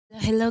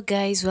Hello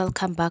guys,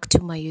 welcome back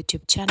to my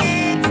YouTube channel.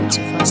 If it's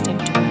your first time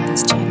to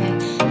this channel,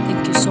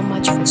 thank you so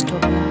much for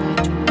stopping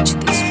by to watch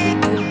this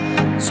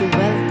video. So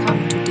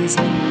welcome to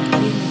Design My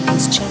King in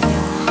this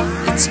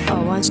channel. It's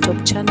a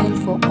one-stop channel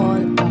for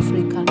all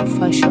African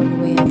fashion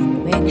wear for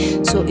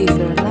men. So if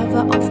you're a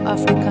lover of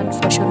African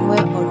fashion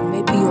wear, or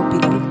maybe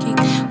you've been looking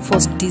for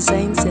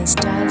designs and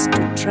styles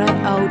to try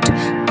out,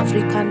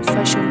 African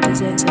fashion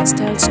designs and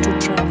styles to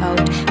try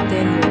out,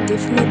 then you're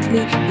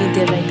definitely in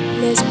the right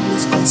place.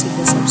 Please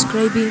consider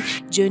subscribing.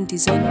 Join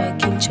Design My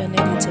King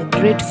channel. It's a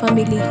great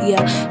family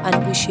here,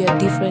 and we share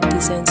different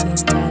designs and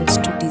styles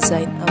to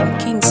design our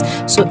kings.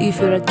 So if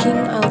you're a king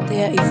out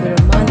there, if you're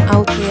a man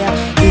out there,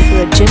 if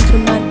you're a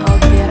gentleman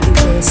out there, if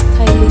you're a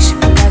stylish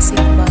classic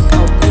man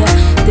out there,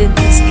 then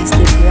this is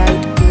the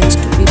right place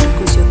to be,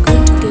 because you're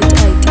going to get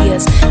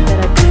ideas that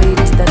are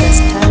great, that are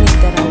stunning,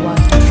 that are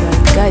worth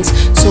trying, guys.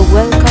 So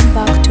welcome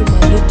back to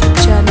my YouTube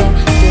channel.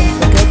 Don't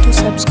forget to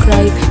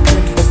subscribe.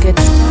 Don't forget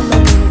to turn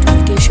on the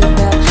notification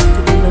bell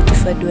to be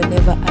notified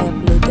whenever I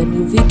upload a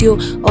new video.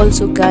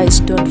 Also guys,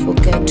 don't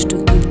forget to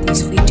give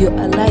this video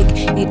a like.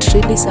 It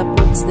really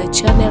supports the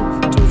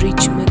channel to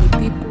reach many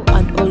people,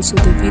 and also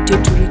the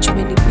video to reach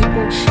many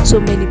people, so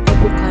many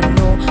people can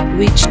know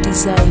which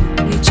design,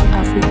 which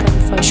African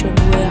fashion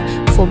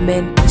wear for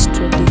men is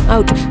trending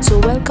out. So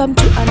welcome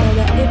to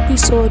another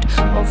episode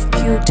of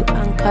cute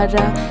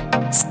Ankara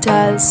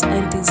styles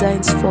and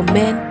designs for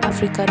men,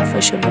 African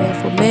fashion wear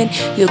for men.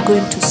 You're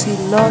going to see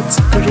lots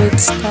great,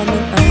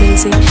 stunning,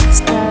 amazing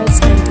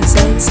styles and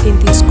designs in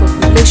this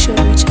compilation,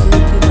 which are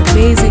looking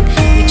amazing,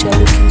 which are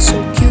looking so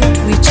cute,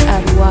 which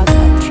are worth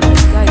a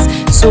try,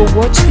 guys. So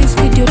watch this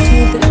video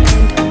till the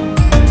end,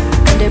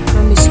 and I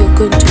promise you're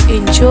going to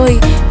enjoy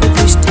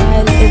every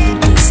style, every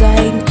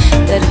design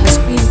that has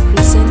been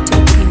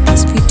presented in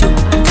this video.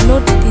 And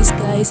note this,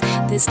 guys,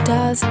 the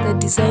styles, the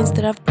designs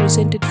that I've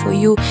presented for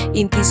you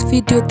in this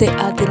video, they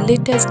are the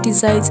latest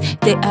designs,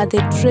 they are the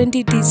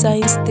trendy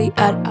designs, they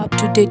are up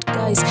to date,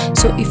 guys.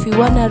 So if you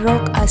wanna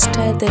rock a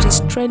style that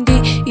is trendy,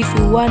 if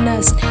you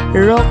wanna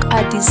rock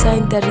a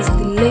design that is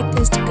the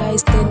latest,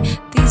 guys, then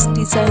these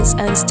designs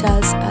and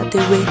styles are the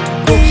way to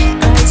go.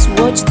 Guys,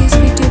 watch this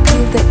video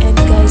till the end,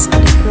 guys,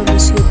 and I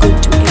promise you're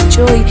going to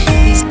enjoy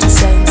these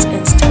designs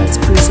and styles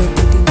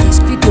presented in this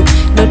video.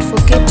 Not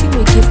forgetting,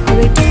 we give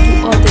credit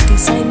to all the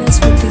designers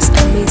for this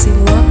amazing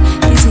work.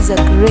 This is a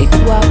great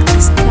work.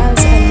 These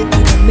styles are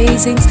looking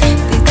amazing.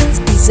 These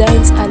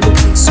designs are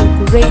looking so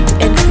great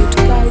and cute,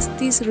 guys.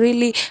 This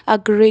really a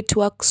great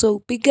work.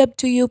 So big up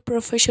to you,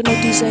 professional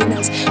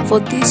designers, for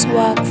this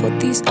work, for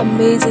this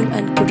amazing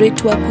and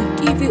great work.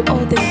 We give you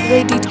all the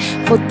credit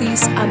for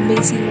this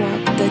amazing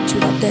work that you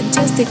have done.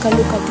 Just take a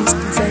look at this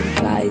design,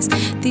 guys.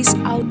 This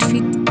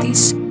outfit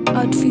is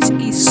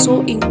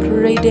so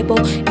incredible.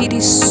 It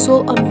is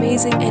so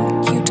amazing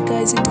and cute,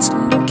 guys. It is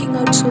looking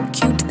out so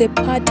cute. The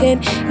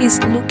pattern is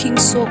looking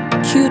so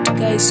cute,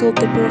 guys. So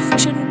the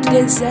professional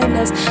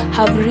designers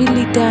have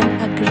really done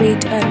a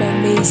great and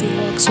amazing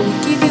work. So we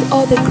give you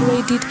all the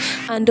credit,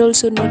 and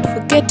also not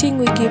forgetting,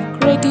 we give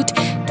credit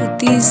to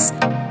these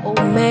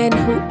men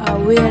who are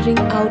wearing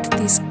out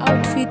this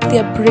outfit. They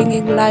are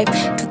bringing life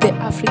to the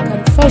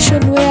African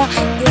fashion wear.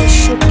 They are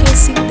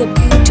showcasing the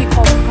beauty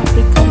of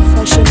African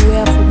fashion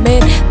wear for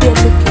men. They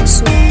are looking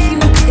so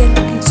cute, they are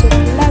looking so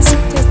classic.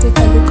 Just take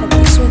a look at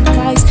this one,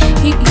 guys.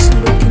 He is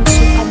looking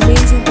so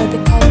amazing by the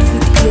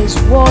outfit he has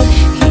worn.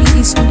 He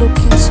is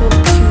looking so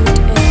cute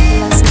and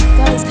classic,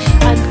 guys.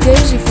 And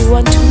guys, if you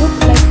want to look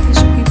like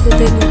these people,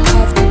 then you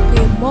have to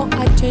pay more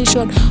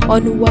attention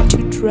on what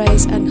you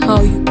dress and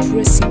how you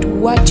dress it,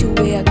 what you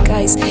wear,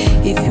 guys.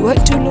 If you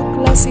want to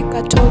look classic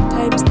at all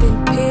times,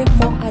 then pay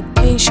more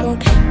attention,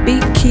 be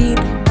keen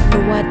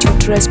on what you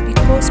dress,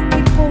 because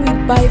people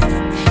will buy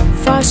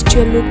first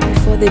your look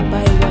before they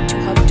buy what you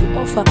have to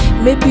offer.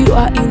 Maybe you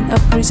are in a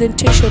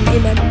presentation,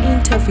 in an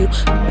interview,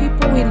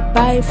 people will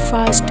buy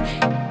first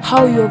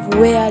how you have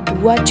weared,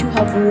 what you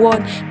have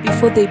worn,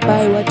 before they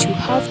buy what you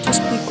have to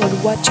speak on,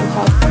 what you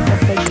have to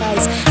offer,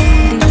 guys.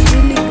 And it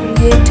really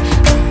create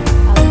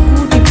a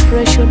good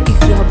impression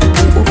if you have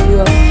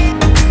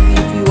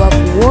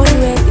worn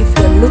well, if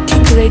you are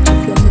looking great,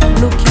 if you are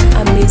looking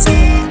amazing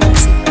and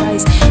classic,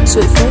 guys. So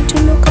if you want to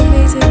look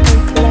amazing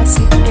and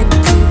classic and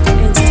cute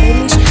and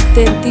stylish,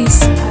 then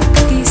this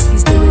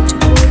is the way to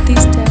go.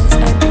 These styles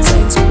and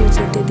designs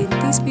presented in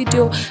this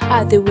video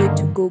are the way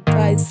to go,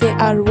 guys. They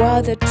are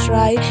worth a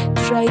try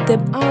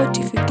them out.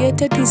 If you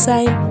get a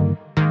design,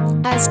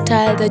 a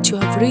style that you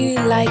have really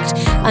liked,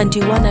 and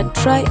you want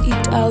to try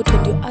it out,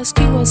 and you're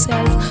asking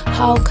yourself,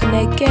 how can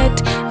I get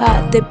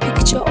the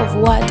picture of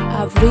what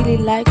I've really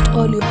liked,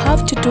 all you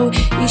have to do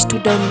is to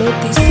download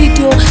this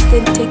video,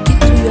 then take it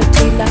to your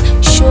tailor,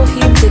 show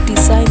him the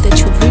design that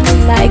you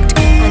really liked,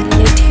 and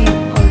let him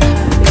or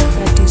her make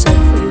that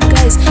design for you,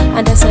 guys.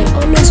 And as I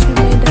always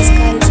remind us,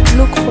 guys,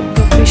 look for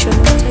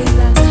professional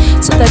tailors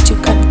so that you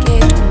can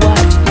get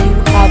what you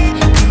have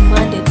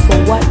demanded, for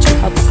what you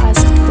have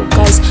asked for,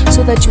 guys,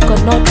 so that you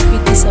cannot be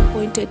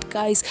disappointed,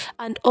 guys.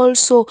 And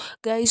also,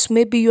 guys,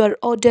 maybe you are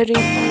ordering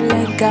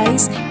online,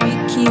 guys, be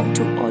keen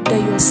to order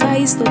your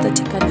size so that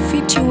it can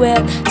fit you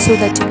well, so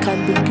that it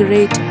can be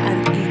great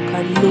and you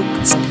can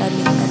look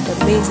stunning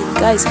and amazing,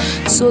 guys.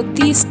 So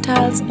these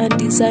styles and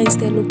designs,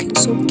 they're looking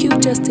so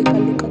cute. Just take a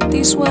look at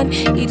this one.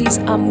 It is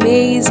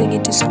amazing,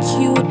 it is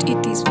cute,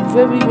 it is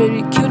very,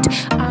 very cute.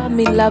 I'm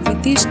in love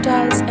with these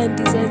styles and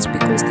designs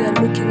because they are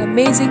looking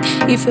amazing.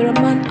 If you're a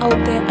man out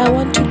there, I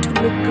want you to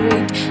look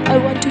great, I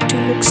want you to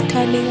look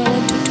stunning, I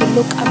want you to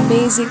look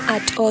amazing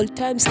at all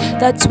times.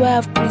 That's why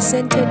I've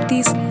presented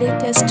these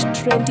latest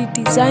trendy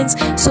designs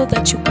so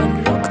that you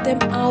can rock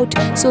them out,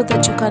 so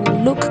that you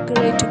can look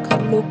great, you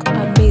can look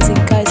amazing,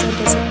 guys. And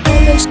as I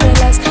always tell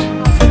us,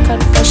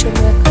 African fashion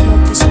wear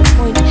cannot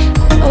disappoint.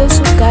 And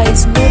also,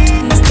 guys, note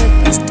this,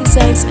 that these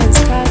designs and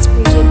styles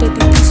presented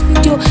in this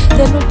video,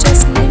 they're not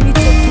just limited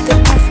to the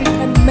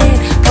African men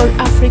or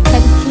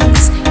African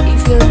kings.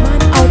 If you're a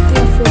man out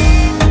there from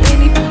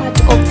any part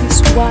of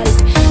this world,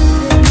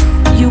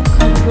 then you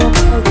can rock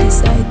out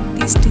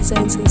these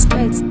designs and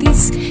styles.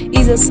 This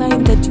is a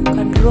sign that you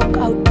can rock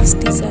out these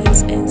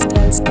designs and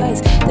styles,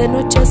 guys. They're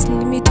not just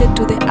limited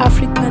to the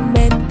African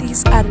men.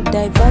 These are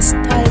diverse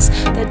styles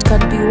that can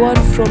be worn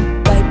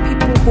from by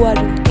people who are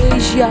in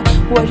Asia,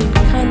 who are in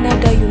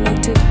Canada,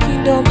 United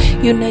Kingdom,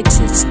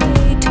 United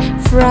States,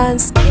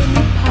 France,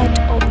 any part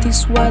of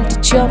this world,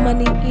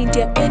 Germany,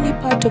 India, any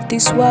part of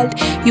this world.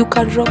 You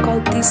can rock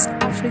out this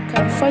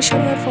African fashion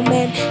wear for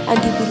men and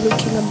you'll be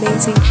looking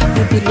amazing,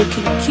 you'll be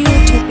looking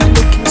cute, you'll be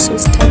looking so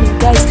stunning,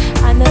 guys.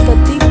 Another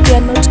thing, they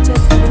are not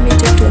just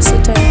limited to a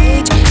certain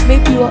age.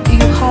 Maybe you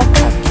have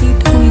a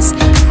kid who is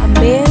a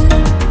male,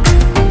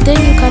 then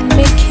you can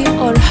make him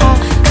or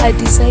her a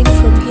design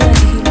from here and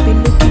he'll be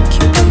looking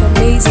cute and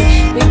amazing.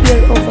 Maybe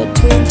you're over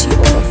 20,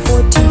 over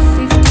 40,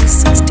 50,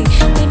 60,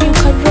 then you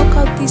can rock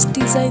out these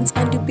designs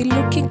and you'll be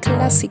looking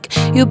classic,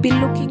 you'll be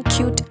looking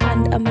cute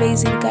and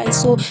amazing,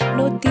 guys. So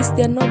note this,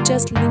 they're not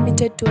just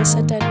limited to a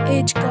certain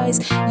age, guys.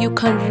 You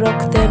can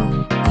rock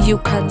them, you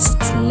can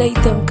slay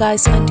them,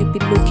 guys, and you'll be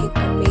looking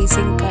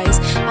amazing, guys.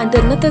 And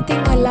another thing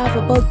I love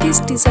about these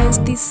designs,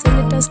 these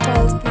senator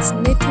styles, these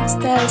native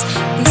styles,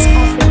 these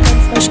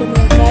African fashion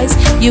wear,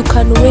 guys, you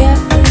can wear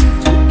them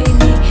to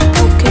any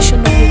occasion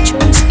of your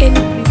choice, any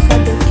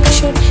preferred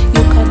occasion.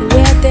 You can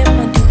wear them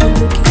and you'll be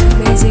looking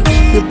amazing,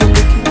 you'll be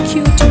looking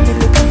cute, you'll be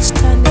looking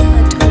stunning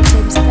at all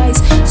times, guys.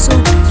 So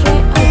try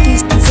out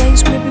these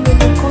designs. Maybe when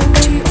you're going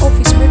to your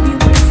office, maybe you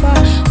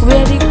prefer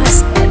wearing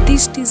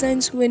these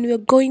designs when you're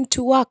going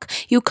to work.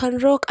 You can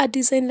rock a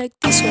design like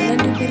this one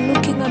and you'll be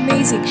looking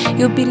amazing,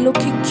 you'll be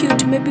looking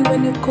cute. Maybe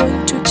when you're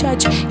going to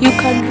church, you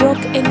can rock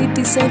any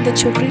design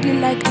that you really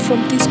liked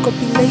from this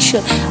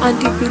compilation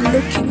and you'll be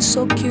looking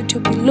so cute,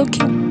 you'll be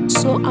looking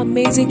so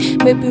amazing.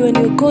 Maybe when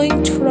you're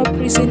going for a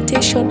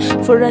presentation,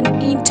 for an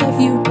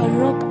interview, you can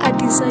rock a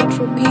design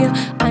from here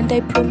and I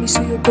promise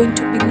you, you're going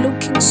to be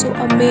looking so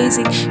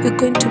amazing, you're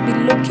going to be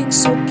looking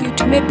so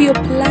cute. Maybe you're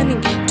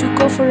planning to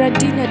go for a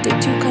dinner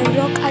date, you can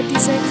rock a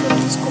design from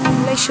this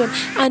compilation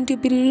and you'll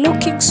be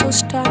looking so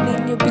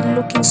stunning, you'll be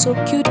looking so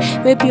cute.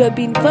 Maybe you'll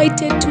be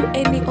invited to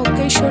any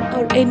occasion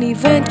or any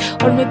event,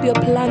 or maybe you're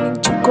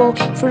planning to go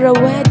for a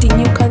wedding.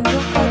 You can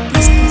rock out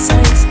these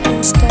designs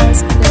and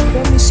styles and I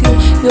promise you,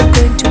 you're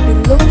going to be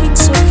looking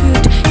so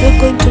cute, you're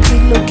going to be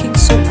looking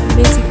so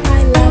amazing.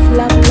 I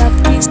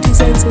love these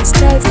designs and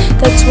styles.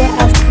 That's why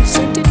I've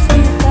presented for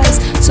you guys,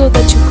 so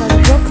that you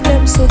can rock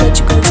them, so that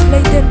you can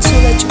slay them, so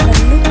that you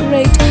can look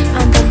great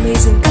and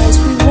amazing, guys.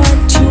 We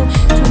want you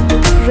to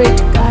look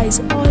great, guys.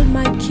 All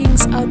my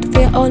kings out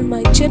there, all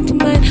my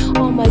gentlemen,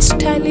 all my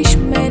stylish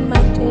men,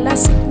 my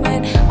classic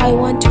men, I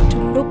want you to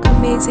look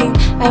amazing,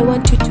 I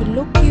want you to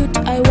look cute,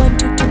 I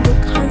want you to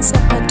look handsome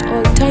at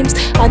all times.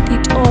 And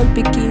it all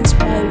begins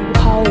by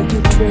how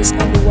you dress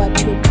and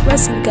what you're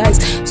dressing, guys,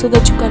 so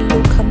that you can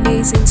look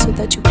amazing, so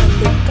that you can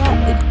look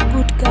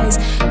good, guys.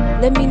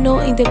 Let me know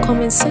in the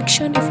comment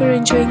section if you're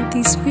enjoying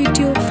this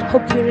video.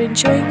 Hope you're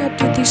enjoying up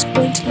to this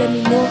point. Let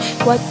me know,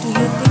 what do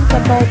you think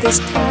about the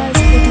styles,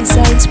 the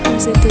designs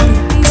presented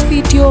in this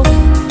video?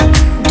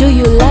 Do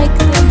you like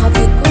them? Have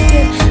you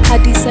gotten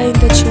a design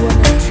that you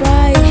want to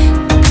try?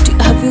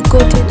 Have you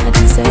gotten a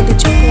design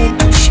that you're going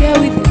to share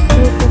with a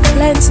group of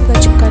friends so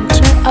that you can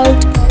try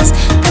out, guys?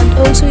 And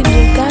also in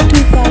regard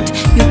with that,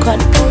 you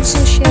can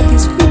also share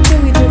this video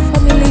with your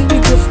family,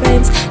 with your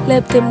friends.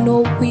 Let them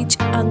know which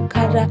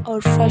Ankara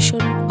or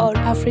fashion or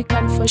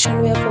African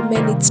fashion wear for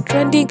men it's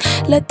trending.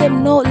 Let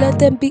them know, let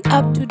them be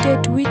up to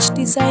date which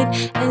design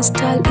and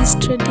style is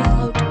trending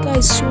out,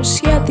 guys. So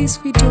share this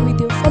video with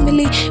your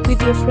family,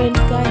 with your friend,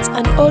 guys.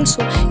 And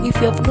also, if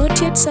you have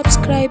not yet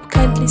subscribed,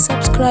 kindly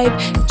subscribe,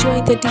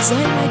 join the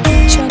Design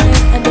Making channel,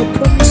 and I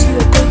promise you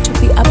are going to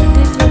be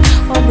updated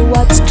on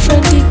what's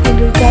trending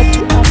in regard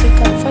to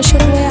African fashion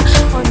wear,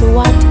 on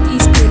what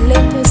is the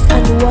latest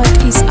and what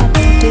is up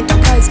to date,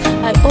 guys.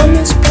 I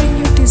always bring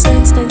you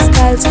designs and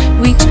styles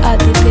which are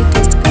the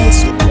latest,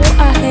 guys. So go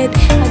ahead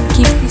and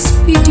give this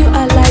video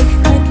a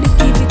like, kindly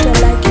give it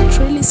a like. It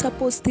really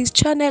supports this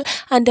channel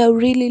and I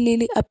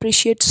really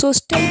appreciate. So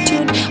stay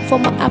tuned for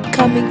my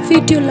upcoming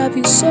video. Love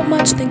you so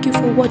much. Thank you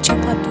for watching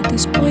up to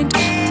this point.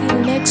 Till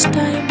next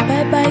time,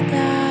 bye bye,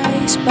 guys.